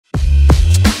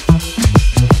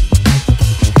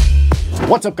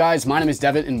What's up guys, my name is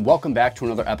Devin and welcome back to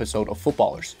another episode of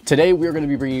Footballrs. Today we are going to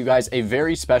be bringing you guys a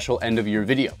very special end of year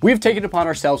video. We've taken it upon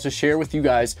ourselves to share with you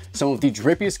guys some of the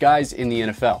drippiest guys in the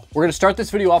NFL. We're going to start this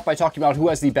video off by talking about who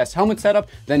has the best helmet setup,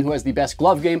 then who has the best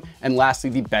glove game, and lastly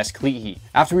the best cleat heat.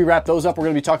 After we wrap those up, we're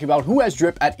going to be talking about who has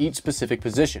drip at each specific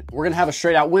position. We're going to have a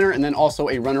straight out winner and then also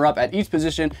a runner up at each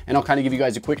position, and I'll kind of give you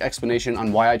guys a quick explanation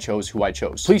on why I chose who I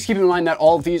chose. Please keep in mind that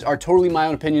all of these are totally my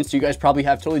own opinions, so you guys probably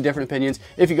have totally different opinions.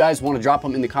 If you guys want to drop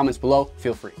them in the comments below,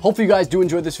 feel free. Hopefully you guys do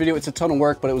enjoy this video. It's a ton of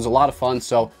work, but it was a lot of fun,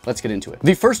 so let's get into it.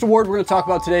 The first award we're going to talk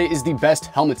about today is the best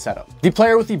helmet setup. The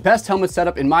player with the best helmet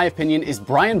setup, in my opinion, is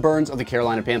Brian Burns of the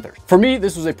Carolina Panthers. For me,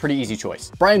 this was a pretty easy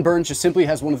choice. Brian Burns just simply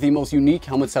has one of the most unique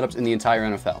helmet setups in the entire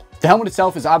NFL. The helmet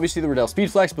itself is obviously the Riddell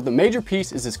Speedflex, but the major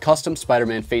piece is his custom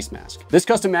Spider-Man face mask. This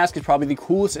custom mask is probably the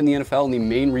coolest in the NFL and the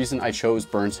main reason I chose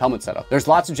Burns' helmet setup. There's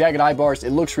lots of jagged eye bars, it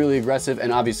looks really aggressive,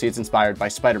 and obviously it's inspired by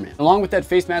Spider-Man. Along with that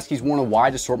face mask, he's worn a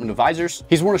wide assortment of visors.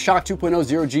 He's worn a Shock 2.0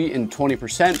 0G in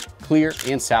 20%, clear,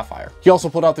 and sapphire. He also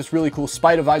pulled out this really cool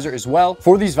Spider visor as well.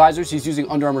 For these visors, he's using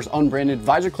Under Armour's unbranded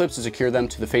visor clips to secure them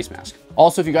to the face mask.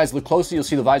 Also, if you guys look closely, you'll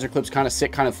see the visor clips kind of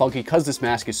sit kind of funky because this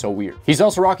mask is so weird. He's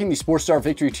also rocking the Sportstar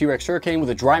Victory T-Rex Hurricane with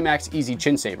a Drymax Easy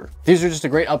Chin Saver. These are just a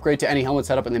great upgrade to any helmet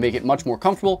setup and they make it much more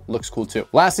comfortable. Looks cool too.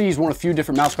 Lastly, he's worn a few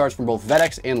different mouth guards from both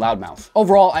Vedex and Loudmouth.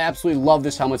 Overall, I absolutely love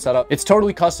this helmet setup. It's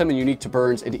totally custom and unique to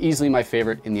Burns and easily my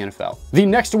favorite in the NFL. The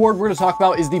next award we're going to talk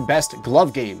about is the best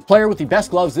glove game. Player with the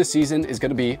best gloves this season is going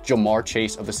to be Ja'Marr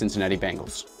Chase of the Cincinnati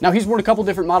Bengals. Now, he's worn a couple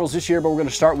different models this year, but we're going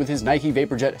to start with his Nike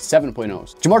VaporJet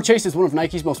 7.0s. Ja'Marr Chase is one of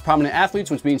Nike's most prominent athletes,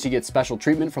 which means he gets special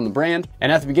treatment from the brand.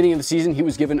 And at the beginning of the season, he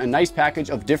was given a nice package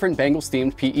of different Bengals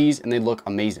themed PEs and they look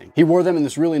amazing. He wore them in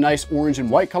this really nice orange and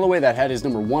white colorway that had his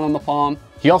number 1 on the palm.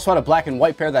 He also had a black and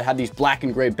white pair that had these black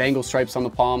and gray Bengal stripes on the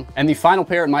palm. And the final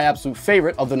pair, and my absolute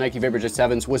favorite of the Nike VaporJet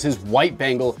 7s, was his white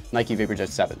Bengal Nike VaporJet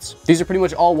 7s. These are pretty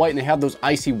much all white and they have those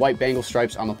icy white Bengal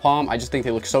stripes on the palm. I just think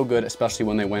they look so good, especially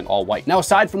when they went all white. Now,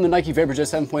 aside from the Nike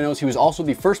VaporJet 7.0s, he was also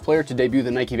the first player to debut the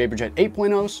Nike VaporJet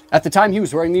 8.0s. At the time he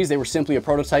was wearing these, they were simply a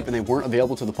prototype and they weren't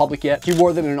available to the public yet. He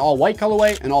wore them in an all white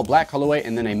colorway, an all black colorway,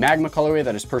 and then a magma colorway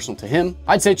that is personal to him.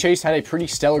 I'd say Chase had a pretty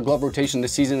stellar glove rotation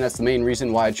this season. That's the main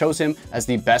reason why I chose him as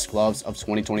the best gloves of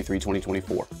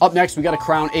 2023-2024. Up next, we got to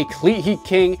crown a Cleat Heat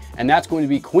king, and that's going to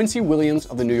be Quincy Williams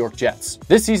of the New York Jets.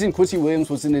 This season, Quincy Williams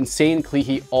was an insane Cleat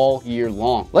Heat all year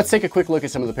long. Let's take a quick look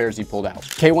at some of the pairs he pulled out.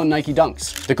 K1 Nike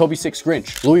Dunks, the Kobe 6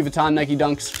 Grinch, Louis Vuitton Nike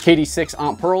Dunks, KD6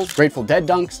 Aunt Pearls, Grateful Dead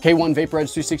Dunks, K1 Vapor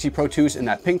Edge 360 Pro 2s in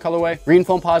that pink colorway, green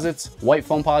foam posits, white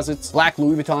foam posits, black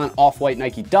Louis Vuitton off-white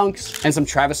Nike Dunks, and some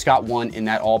Travis Scott 1 in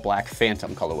that all-black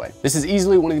Phantom colorway. This is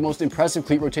easily one of the most impressive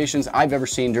cleat rotations I've ever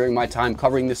seen during my time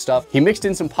covering this stuff. He mixed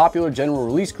in some popular general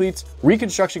release cleats,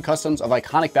 reconstruction customs of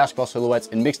iconic basketball silhouettes,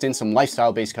 and mixed in some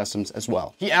lifestyle-based customs as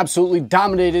well. He absolutely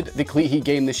dominated the Cleat Heat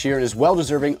game this year and is well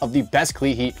deserving of the best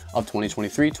Cleat Heat of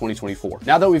 2023-2024.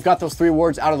 Now that we've got those 3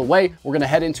 awards out of the way, we're going to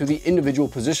head into the individual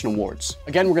position awards.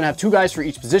 Again, we're going to have 2 guys for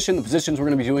each position. The positions we're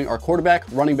going to be doing are quarterback,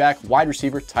 running back, wide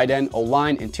receiver, tight end,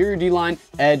 O-line, interior D-line,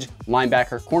 edge,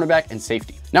 linebacker, cornerback, and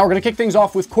safety. Now we're going to kick things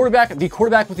off with quarterback. The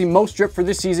quarterback with the most drip for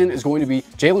this season is going to be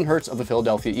Jalen Hurts of the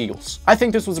Philadelphia Eagles. I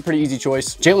think this was a pretty easy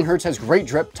choice. Jalen Hurts has great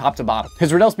drip top to bottom.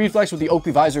 His Riddell Speedflex with the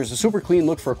Oakley visor is a super clean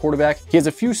look for a quarterback. He has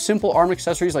a few simple arm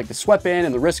accessories like the sweatband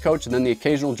and the wrist coach, and then the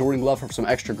occasional Jordan glove for some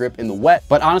extra grip in the wet.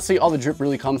 But honestly, all the drip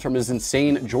really comes from his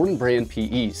insane Jordan brand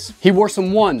PEs. He wore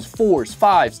some 1s, 4s,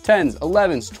 5s, 10s,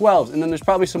 11s, 12s, and then there's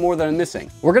probably some more that I'm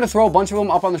missing. We're going to throw a bunch of them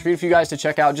up on the screen for you guys to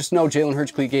check out. Just know Jalen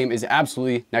Hurts' cleat game is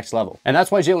absolutely next level. And that's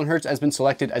why Jalen Hurts has been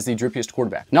selected as the drippiest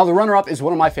quarterback. Now the runner-up is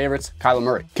one of my favorites, Kyler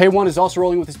Murray. K1 is also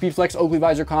rolling with his Speedflex Oakley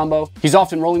visor combo. He's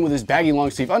often rolling with his baggy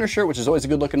long sleeve undershirt, which is always a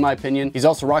good look in my opinion. He's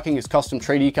also rocking his custom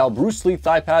trade decal Bruce Lee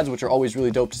thigh pads, which are always really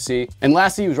dope to see. And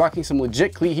lastly, he was rocking some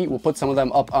legit Cleat Heat. We'll put some of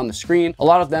them up on the screen. A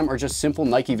lot of them are just simple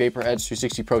Nike Vapor Edge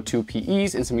 360 Pro 2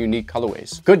 PEs in some unique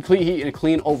colorways. Good Cleat Heat and a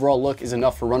clean overall look is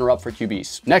enough for runner-up for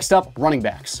QBs. Next up, running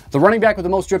backs. The running back with the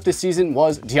most drip this season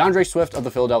was DeAndre Swift of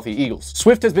the Philadelphia Eagles.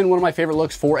 Swift has been one of my favorite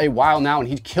looks for a while now, and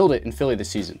he killed it in Philly this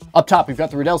season. Up top, we've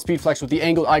got the Riddell Speedflex with the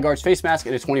angled eye guards face mask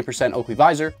and a 20% Oakley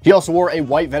visor. He also wore a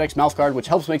white Vedex mouth guard, which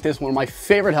helps make this one of my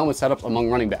favorite helmet setups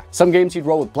among running backs. Some games he'd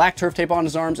roll with black turf tape on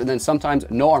his arms, and then sometimes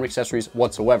no arm accessories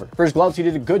whatsoever. For his gloves, he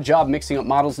did a good job mixing up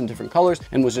models in different colors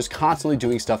and was just constantly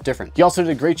doing stuff different. He also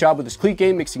did a great job with his cleat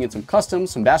game, mixing in some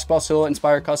customs, some basketball silhouette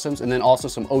inspired customs, and then also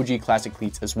some OG classic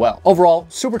cleats as well. Overall,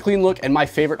 super clean look and my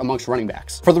favorite amongst running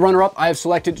backs. For the runner-up, I have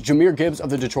selected Jahmyr Gibbs of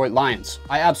the Detroit Lions.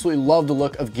 I absolutely love the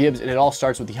look of Gibbs, and it all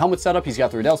starts with the helmet setup. He's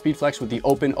got the Riddell Speedflex with the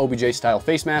open OBJ style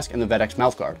face mask and the VEDX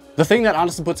mouthguard. The thing that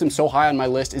honestly puts him so high on my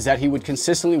list is that he would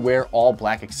consistently wear all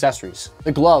black accessories.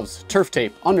 The gloves, turf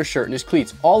tape, undershirt, and his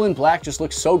cleats, all in black, just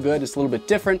looks so good. It's a little bit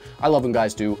different. I love when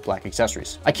guys do black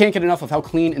accessories. I can't get enough of how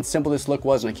clean and simple this look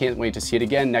was, and I can't wait to see it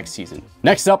again next season.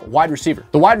 Next up, wide receiver.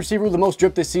 The wide receiver with the most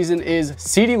drip this season is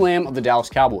CeeDee Lamb of the Dallas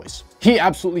Cowboys. He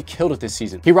absolutely killed it this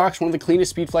season. He rocks one of the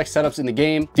cleanest Speedflex setups in the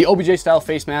game, the OBJ style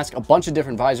face mask, a bunch of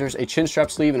different visors, a chin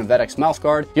strap sleeve, and a VEDX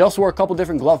mouthguard. He also wore a couple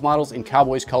different glove models in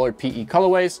Cowboys colored PE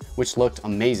colorways, which looked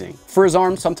amazing. For his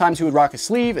arms, sometimes he would rock a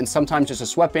sleeve and sometimes just a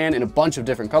sweatband in a bunch of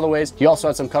different colorways. He also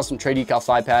had some custom trade decal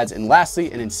thigh pads, and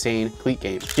lastly, an insane cleat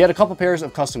game. He had a couple pairs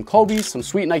of custom Kobe's, some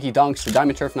sweet Nike Dunks, the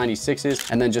Diamond Turf 96s,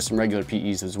 and then just some regular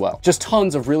PEs as well. Just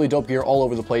tons of really dope gear all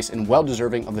over the place and well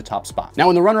deserving of the top spot. Now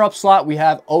in the runner-up slot, we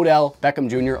have Odell Beckham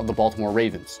Jr. of the Baltimore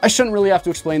Ravens. I shouldn't really have to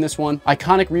explain this one.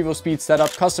 Iconic Revo Speed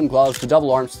setup, custom gloves, the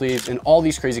double arm sleeves, and all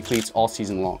these crazy cleats all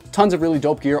season long. Tons of really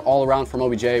dope gear all around from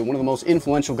OBJ, one of the most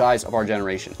influential guys of our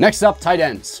generation. Next up, tight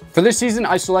ends. For this season,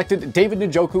 I selected David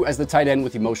Njoku as the tight end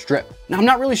with the most drip. Now, I'm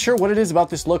not really sure what it is about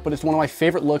this look, but it's one of my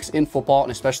favorite looks in football,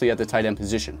 and especially at the tight end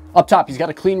position. Up top, he's got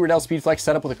a clean Riddell Speedflex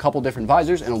setup with a couple different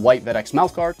visors and a white VEDX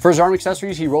mouthguard. For his arm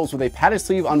accessories, he rolls with a padded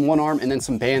sleeve on one arm and then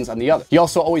some bands on the other. He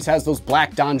also always has those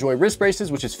black DonJoy wrist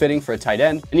braces, which is fitting for a tight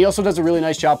end. And he also does a really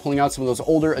nice job pulling out some of those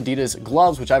older Adidas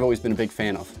gloves, which I've always been a big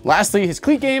fan of. Lastly, his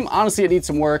cleat game, honestly, it needs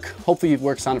some work. Hopefully he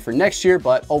works on it for next year,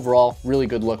 but overall, really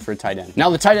good look for a tight end.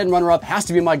 Now, the tight end runner-up has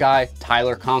to be my guy,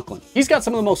 Tyler Conklin. He's got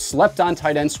some of the most slept-on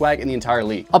tight end swag in the entire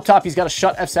league. Up top, he's got a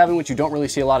shut F7, which you don't really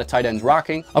see a lot of tight ends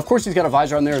rocking. Of course, he's got a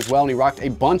visor on there as well, and he rocked a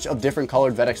bunch of different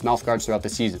colored VEDX mouthguards throughout the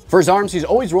season. For his arms, he's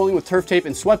always rolling with turf tape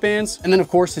and sweatbands, and then of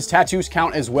course, his tattoos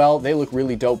count as well. They look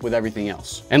really dope with everything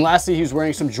else. And lastly, he's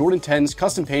wearing some Jordan 10s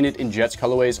custom painted in Jets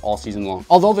colorways all season long.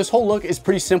 Although this whole look is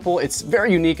pretty simple, it's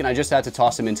very unique, and I just had to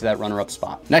toss him into that runner-up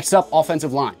spot. Next up,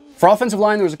 offensive line. For offensive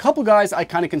line, there was a couple guys I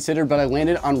kind of considered, but I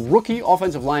landed on rookie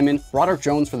offensive lineman Broderick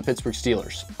Jones for the Pittsburgh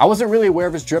Steelers. I wasn't really aware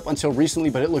of his drip until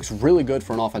recently, but it looks really good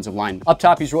for an offensive lineman. Up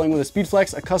top, he's rolling with a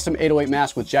Speedflex, a custom 808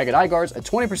 mask with jagged eye guards, a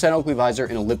 20% Oakley visor,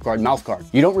 and a lip guard mouth guard.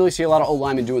 You don't really see a lot of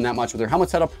O-linemen doing that much with their helmet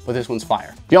setup, but this one's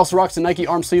fire. He also rocks a Nike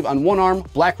arm sleeve on one arm,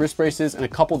 black wrist braces, and a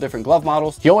couple different glove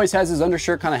models. He always has his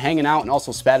undershirt kind of hanging out and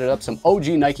also spatted up some OG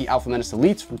Nike Alpha Menace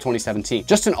Elites from 2017.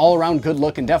 Just an all-around good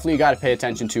look and definitely a guy to pay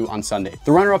attention to on Sunday.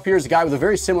 The runner-up here is a guy with a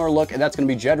very similar look, and that's going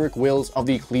to be Jedrick Wills of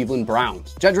the Cleveland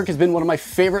Browns. Jedrick has been one of my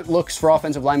favorite looks for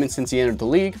offensive linemen since he entered the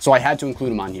league, so I had to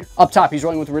include him on here. Up top, he's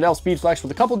rolling with the Riddell Speedflex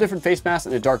with a couple different face masks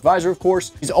and a dark visor, of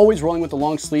course. He's always rolling with the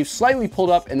long sleeve, slightly pulled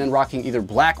up, and then rocking either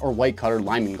black or white cutter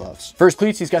lineman gloves. For his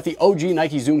cleats, he's got the OG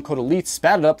Nike Zoom Code Elites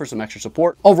spatted up for some extra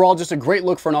support. Overall, just a great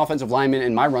look for an offensive lineman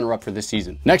and my runner-up for this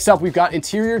season. Next up, we've got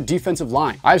interior defensive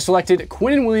line. I've selected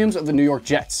Quinnen Williams of the New York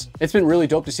Jets. It's been really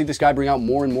dope to see this guy bring out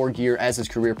more and more gear as his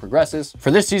career progresses.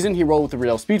 For this season, he rolled with the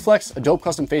Riddell Speedflex, a dope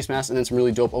custom face mask, and then some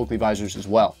really dope Oakley visors as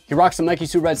well. He rocked some Nike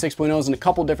Superbad 6.0s in a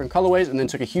couple different colorways, and then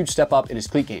took a huge step up in his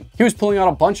cleat game. He was pulling out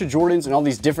a bunch of Jordans and all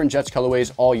these different Jets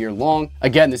colorways all year long.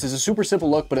 Again, this is a super simple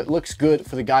look, but it looks good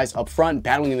for the guys up front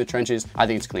battling in the trenches. I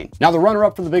think it's clean. Now, the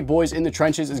runner-up for the big boys in the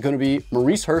trenches is going to be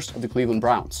Maurice Hurst of the Cleveland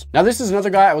Browns. Now, this is another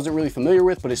guy I wasn't really familiar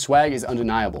with, but his swag is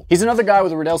undeniable. He's another guy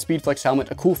with a Riddell Speedflex helmet,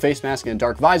 a cool face mask, and a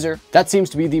dark visor. That seems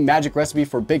to be the magic recipe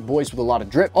for big boys with a lot of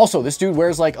drip. Also, this dude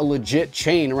wears like a legit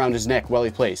chain around his neck while he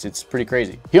plays. It's pretty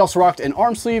crazy. He also rocked an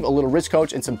arm sleeve, a little wrist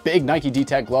coach, and some big Nike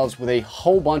D-Tag gloves with a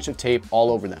whole bunch of tape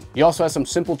all over them. He also has some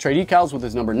simple trade decals with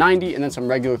his number 90 and then some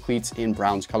regular cleats in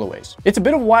Browns colorways. It's a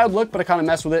bit of a wild look, but I kind of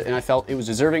messed with it and I felt it was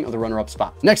deserving of the runner-up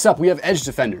spot. Next up, we have edge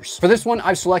defenders. For this one,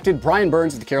 I've selected Brian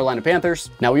Burns of the Carolina Panthers.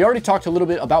 Now, we already talked a little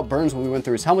bit about Burns when we went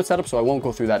through his helmet setup, so I won't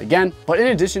go through that again. But in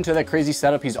addition to that crazy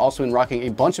setup, he's also been rocking a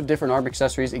bunch of different arm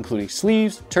accessories, including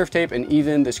sleeves, turf tape, and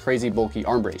even this crazy bulky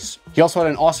arm brace. He also had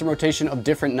an awesome rotation of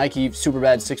different Nike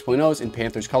Superbad 6.0s in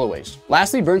Panthers colorways.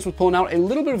 Lastly, Burns was pulling out a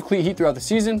little bit of Cleat Heat throughout the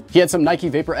season. He had some Nike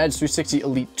Vapor Edge 360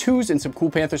 Elite 2s and some cool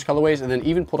Panthers colorways, and then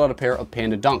even pulled out a pair of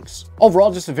Panda Dunks.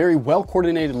 Overall, just a very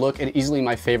well-coordinated look and easily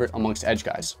my favorite amongst edge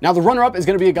guys. Now, the runner-up is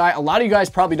going to be a guy a lot of you guys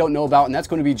probably don't know about, and that's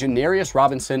going to be Janarius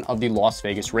Robinson of the Las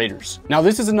Vegas Raiders. Now,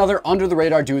 this is another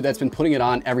under-the-radar dude that's been putting it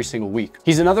on every single week.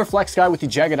 He's another flex guy with the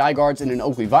jagged eye guards and an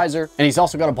Oakley visor, and he's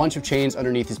also got a bunch of chains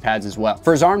underneath his pads as well.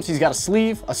 For his arms, he's got a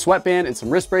sleeve, a sweatband, and some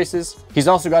wrist braces. He's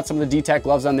also got some of the D-Tag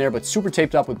gloves on there, but super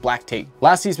taped up with black tape.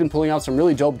 Lastly, he's been pulling out some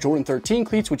really dope Jordan 13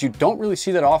 cleats, which you don't really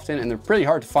see that often, and they're pretty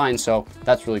hard to find, so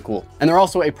that's really cool. And they're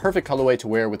also a perfect colorway to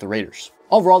wear with the Raiders.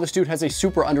 Overall, this dude has a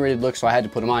super underrated look, so I had to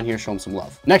put him on here, show him some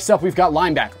love. Next up, we've got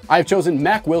linebacker. I have chosen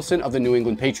Mack Wilson of the New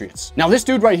England Patriots. Now, this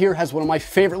dude right here has one of my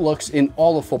favorite looks in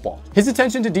all of football. His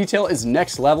attention to detail is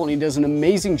next level, and he does an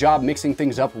amazing job mixing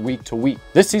things up week to week.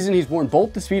 This season, he's worn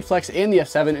both the Speed Flex and the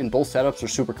F7, and both setups are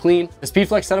super clean. The Speed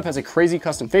Flex setup has a crazy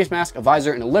custom face mask, a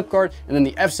visor, and a lip guard, and then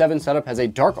the F7 setup has a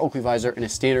dark Oakley visor and a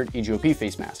standard EGOP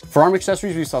face mask. For arm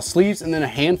accessories, we saw sleeves and then a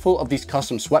handful of these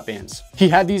custom sweatbands. He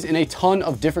had these in a ton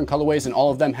of different colorways, and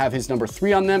all of them have his number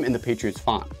 3 on them in the Patriots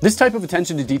font. This type of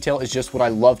attention to detail is just what I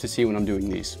love to see when I'm doing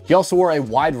these. He also wore a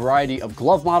wide variety of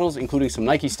glove models, including some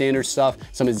Nike Standard stuff,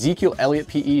 some Ezekiel Elliott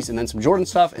PEs, and then some Jordan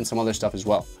stuff and some other stuff as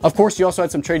well. Of course, he also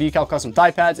had some Trey Decal custom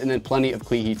thigh pads and then plenty of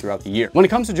Cleat Heat throughout the year. When it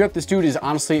comes to drip, this dude is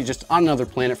honestly just on another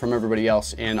planet from everybody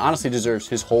else and honestly deserves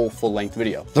his whole full-length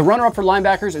video. The runner-up for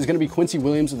linebackers is going to be Quincy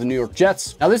Williams of the New York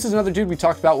Jets. Now, this is another dude we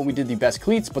talked about when we did the best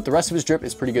cleats, but the rest of his drip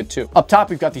is pretty good too. Up top,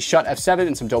 we've got the Shutt F7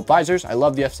 and some dope visors. I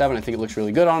love the F7. I think it looks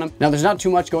really good on him. Now, there's not too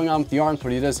much going on with the arms,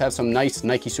 but he does have some nice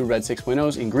Nike Super Red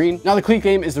 6.0s in green. Now, the cleat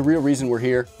game is the real reason we're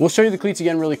here. We'll show you the cleats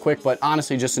again really quick, but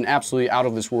honestly, just an absolutely out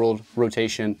of this world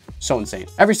rotation. So insane.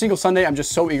 Every single Sunday, I'm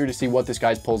just so eager to see what this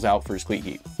guy pulls out for his cleat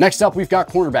heat. Next up, we've got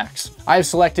cornerbacks. I have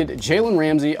selected Jalen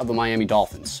Ramsey of the Miami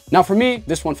Dolphins. Now, for me,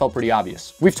 this one felt pretty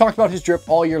obvious. We've talked about his drip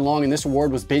all year long, and this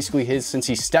award was basically his since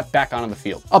he stepped back onto the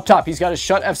field. Up top, he's got his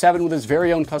Shutt F7 with his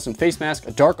very own custom face mask,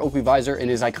 a dark Oakley visor, and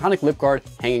his iconic lip guard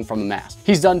hanging from the mask.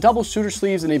 He's done double shooter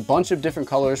sleeves in a bunch of different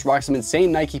colors, rocked some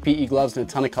insane Nike PE gloves in a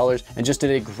ton of colors, and just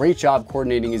did a great job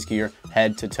coordinating his gear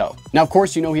head to toe. Now, of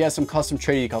course, you know he has some custom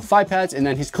Trey Decal thigh pads, and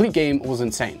then his cleat game was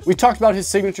insane. We talked about his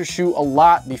signature shoe a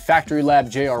lot, the Factory Lab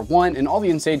JR1, and all the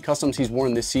insane customs he's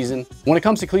worn this season. When it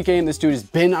comes to cleat game, this dude has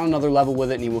been on another level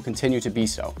with it, and he will continue to be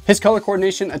so. His color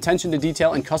coordination, attention to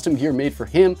detail, and custom gear made for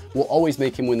him will always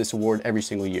make him win this award every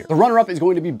single year. The runner-up is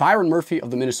going to be Byron Murphy of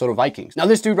the Minnesota Vikings. Now,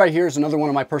 this dude right here is another one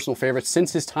of my personal favorites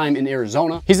since his time in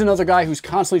Arizona. He's another guy who's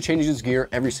constantly changing his gear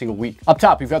every single week. Up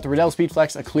top, we've got the Riddell Speed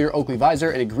Flex, a clear Oakley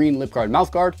visor, and a green lip guard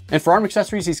mouth guard. And for arm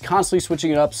accessories, he's constantly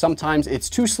switching it up. Sometimes it's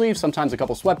 2 sleeves, sometimes a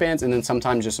couple sweatbands, and then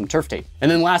sometimes just some turf tape. And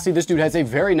then lastly, this dude has a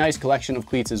very nice collection of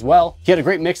cleats as well. He had a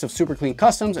great mix of super clean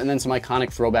customs and then some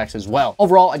iconic throwbacks as well.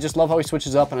 Overall, I just love how he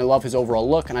switches up, and I love his overall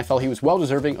look, and I felt he was well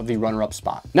deserving of the runner-up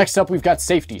spot. Next up, we've got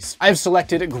safeties. I have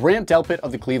selected Grant Delpit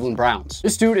of the Cleveland Browns.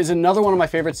 This dude is another one of my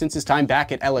favorites since his time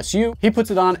back at LSU. He puts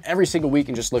it on every single week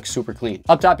and just looks super clean.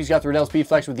 Up top, he's got the Riddell Speed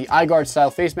Flex with the eye guard style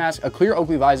face mask, a clear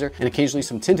Oakley visor, and occasionally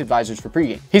some tinted visors for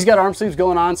pregame. He's got arm sleeves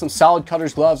going on, some solid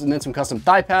cutters gloves, and then some custom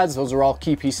thigh pads. Those are all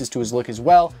key pieces to his look as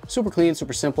well. Super clean,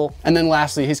 super simple. And then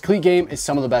lastly, his cleat game is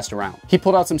some of the best around. He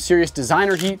pulled out some serious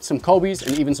designer heat, some Kobe's,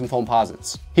 and even some foam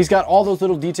posits. He's got all those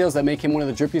little details that make him one of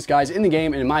the drippiest guys in the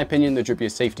game, and in my opinion, the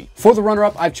drippiest safety. For the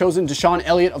runner-up, I've chosen Deshaun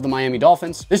Elliott of the Miami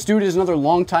Dolphins. This dude is another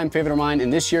longtime favorite of mine,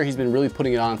 and this year he's been really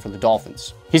putting it on for the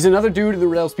Dolphins. He's another dude in the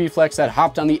Riddell Speed Flex that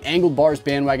hopped on the angled bars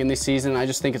bandwagon this season, and I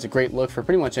just think it's a great look for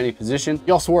pretty much any position.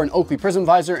 He also wore an Oakley Prism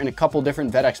visor and a couple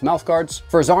different VetX mouth guards.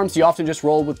 For his arms, he often just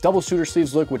rolled with double shooter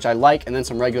sleeves look, which I like, and then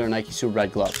some regular Nike Super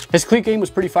Red gloves. His cleat game was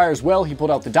pretty fire as well. He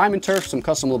pulled out the diamond turf, some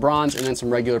custom LeBrons, and then some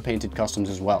regular painted customs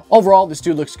as well. Overall, this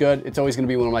dude looks good. It's always going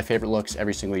to be one of my favorite looks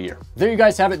every single year. There you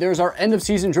guys have it. There's our end of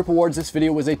season drip awards. This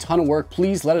video was a ton of work.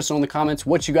 Please let us know in the comments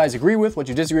what you guys agree with, what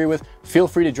you disagree with. Feel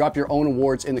free to drop your own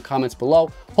awards in the comments below.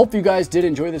 Hope you guys did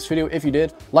enjoy this video. If you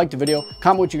did, like the video,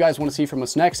 comment what you guys want to see from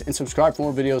us next, and subscribe for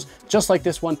more videos just like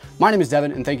this one. My name is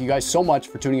Devin, and thank you guys so much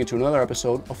for tuning into another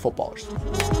episode of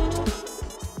Footballrs.